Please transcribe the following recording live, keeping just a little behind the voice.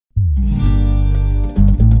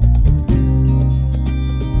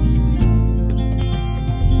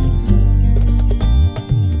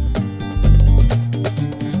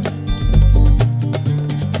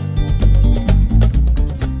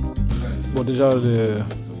déjà,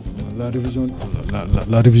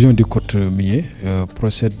 la révision du code minier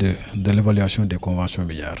procède de l'évaluation des conventions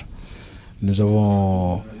minières. Nous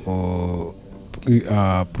avons eu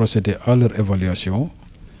à procéder à leur évaluation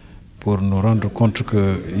pour nous rendre compte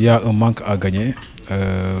qu'il y a un manque à gagner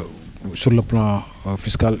sur le plan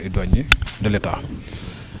fiscal et douanier de l'État.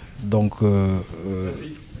 Donc,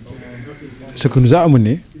 ce qui nous a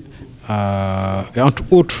amené et entre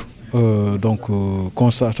autres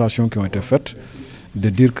constatations qui ont été faites, de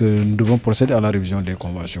dire que nous devons procéder à la révision des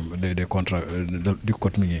conventions, des contrats du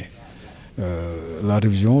code minier. La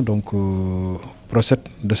révision procède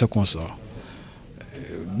de ce constat.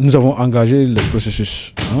 Nous avons engagé le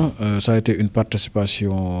processus. Ça a été une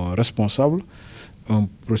participation responsable, un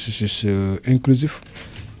processus inclusif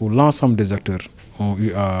où l'ensemble des acteurs ont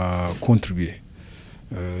eu à contribuer.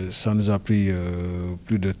 Ça nous a pris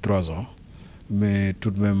plus de 3 ans, mais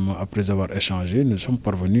tout de même, après avoir échangé, nous sommes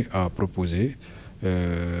parvenus à proposer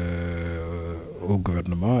au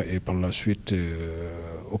gouvernement et par la suite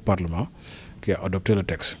au Parlement qui a adopté le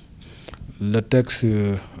texte. Le texte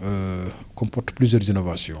comporte plusieurs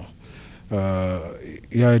innovations.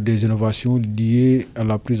 Il y a des innovations liées à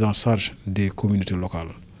la prise en charge des communautés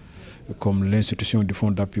locales, comme l'institution du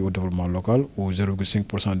Fonds d'appui au développement local, où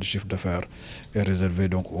 0,5% du chiffre d'affaires est réservé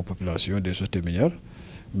donc aux populations des sociétés minières.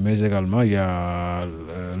 Mais également, il y a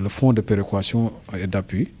le Fonds de péréquation et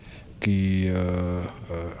d'appui qui est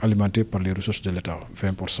alimenté par les ressources de l'État,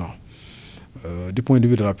 20%. Du point de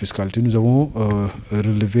vue de la fiscalité, nous avons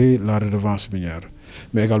relevé la redevance minière,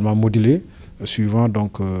 mais également modulé suivant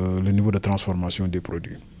le niveau de transformation des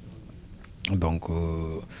produits. Donc,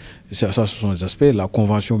 ça ce sont les aspects. La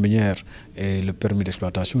convention minière et le permis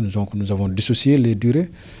d'exploitation, nous avons dissocié les durées,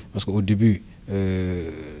 parce qu'au début,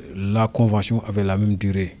 la convention avait la même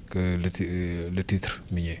durée que le titre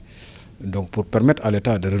minier. Donc, pour permettre à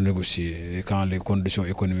l'État de renégocier quand les conditions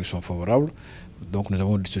économiques sont favorables, donc nous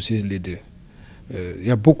avons dissocié les deux. Il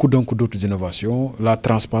y a beaucoup d'autres innovations, la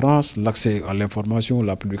transparence, l'accès à l'information,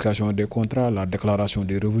 la publication des contrats, la déclaration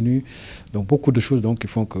des revenus. Donc beaucoup de choses qui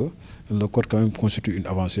font que le code quand même constitue une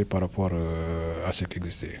avancée par rapport à ce qui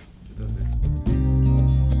existait.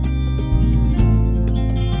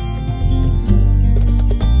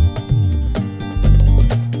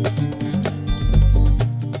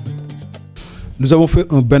 Nous avons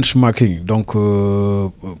fait un benchmarking,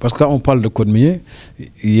 parce que quand on parle de code minier,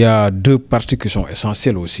 il y a deux parties qui sont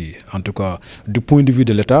essentielles aussi. En tout cas, du point de vue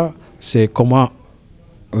de l'État, c'est comment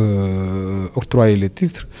octroyer les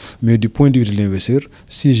titres, mais du point de vue de l'investisseur,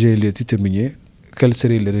 si j'ai les titres miniers, quel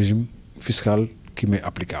serait le régime fiscal qui m'est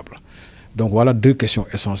applicable? Donc voilà deux questions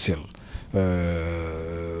essentielles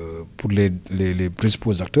pour les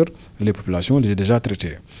principaux acteurs, les populations, j'ai déjà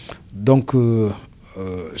traité. Donc,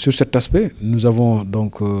 sur cet aspect, nous avons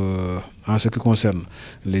en ce qui concerne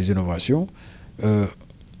les innovations,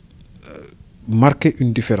 marqué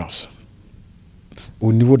une différence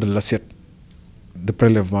au niveau de l'assiette de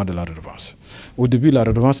prélèvement de la redevance. Au début, la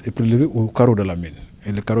redevance est prélevée au carreau de la mine.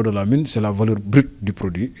 Et le carreau de la mine, c'est la valeur brute du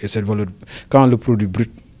produit. Et cette valeur, quand le produit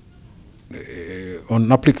brut, on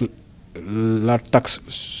applique la taxe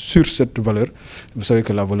sur cette valeur, vous savez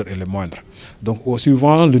que la valeur elle est moindre. Donc,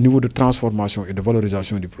 suivant le niveau de transformation et de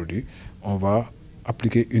valorisation du produit, on va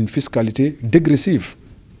appliquer une fiscalité dégressive.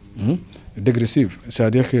 Dégressive,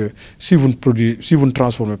 c'est-à-dire que si vous ne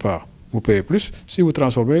transformez pas, vous payez plus. Si vous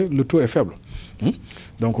transformez, le taux est faible.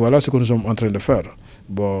 Donc voilà ce que nous sommes en train de faire.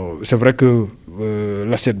 Bon, c'est vrai que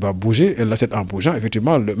l'assiette va bouger, et l'assiette en bougeant,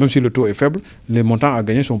 effectivement, même si le taux est faible, les montants à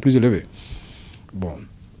gagner sont plus élevés. Bon.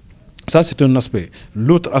 Ça, c'est un aspect.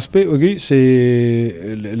 L'autre aspect, c'est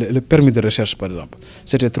le permis de recherche, par exemple.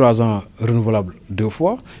 C'était 3 ans renouvelables 2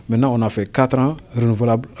 fois. Maintenant, on a fait 4 ans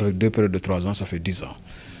renouvelables avec 2 périodes de 3 ans, ça fait 10 ans.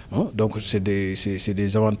 Donc, c'est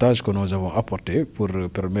des avantages que nous avons apportés pour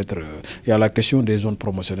permettre... Il y a la question des zones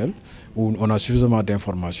promotionnelles, où on a suffisamment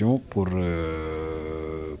d'informations pour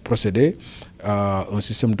procéder à un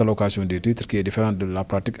système d'allocation des titres qui est différent de la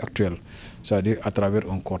pratique actuelle, c'est-à-dire à travers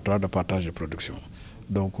un contrat de partage de production.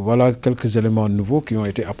 Donc voilà quelques éléments nouveaux qui ont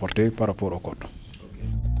été apportés par rapport au code.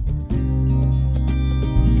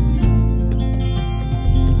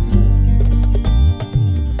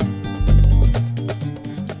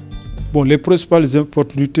 Bon, les principales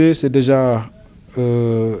opportunités, c'est déjà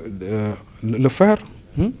le fer.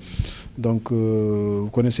 Donc, vous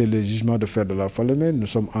connaissez les gisements de fer de la Falémé. Nous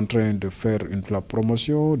sommes en train de faire la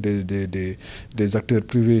promotion. Des acteurs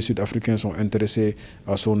privés sud-africains sont intéressés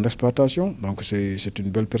à son exploitation. Donc, c'est une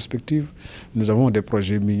belle perspective. Nous avons des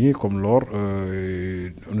projets miniers comme l'or.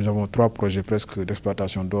 Nous avons 3 projets presque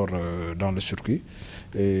d'exploitation d'or dans le circuit.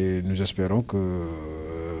 Et nous espérons que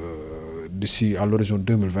d'ici à l'horizon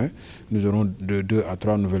 2020, nous aurons de 2 à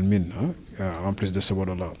 3 nouvelles mines, en plus de ce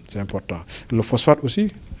modèle-là. C'est important. Le phosphate aussi,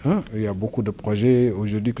 il y a beaucoup de projets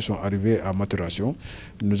aujourd'hui qui sont arrivés à maturation.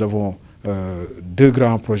 Nous avons 2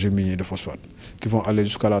 grands projets miniers de phosphate qui vont aller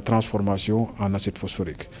jusqu'à la transformation en acide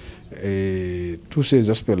phosphorique. Et tous ces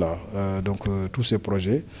aspects-là, tous ces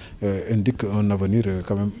projets indiquent un avenir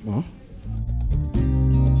quand même.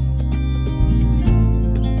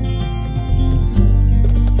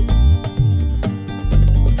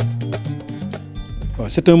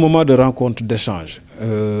 C'est un moment de rencontre, d'échange.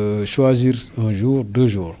 Choisir un jour, 2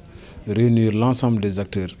 jours, réunir l'ensemble des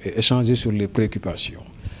acteurs et échanger sur les préoccupations.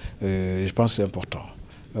 Je pense que c'est important.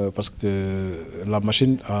 Parce que la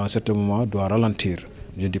machine, à un certain moment, doit ralentir.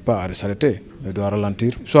 Je ne dis pas à s'arrêter, mais doit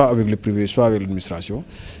ralentir, soit avec le privé, soit avec l'administration,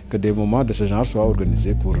 que des moments de ce genre soient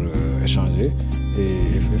organisés pour échanger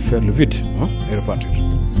et faire le vide et repartir.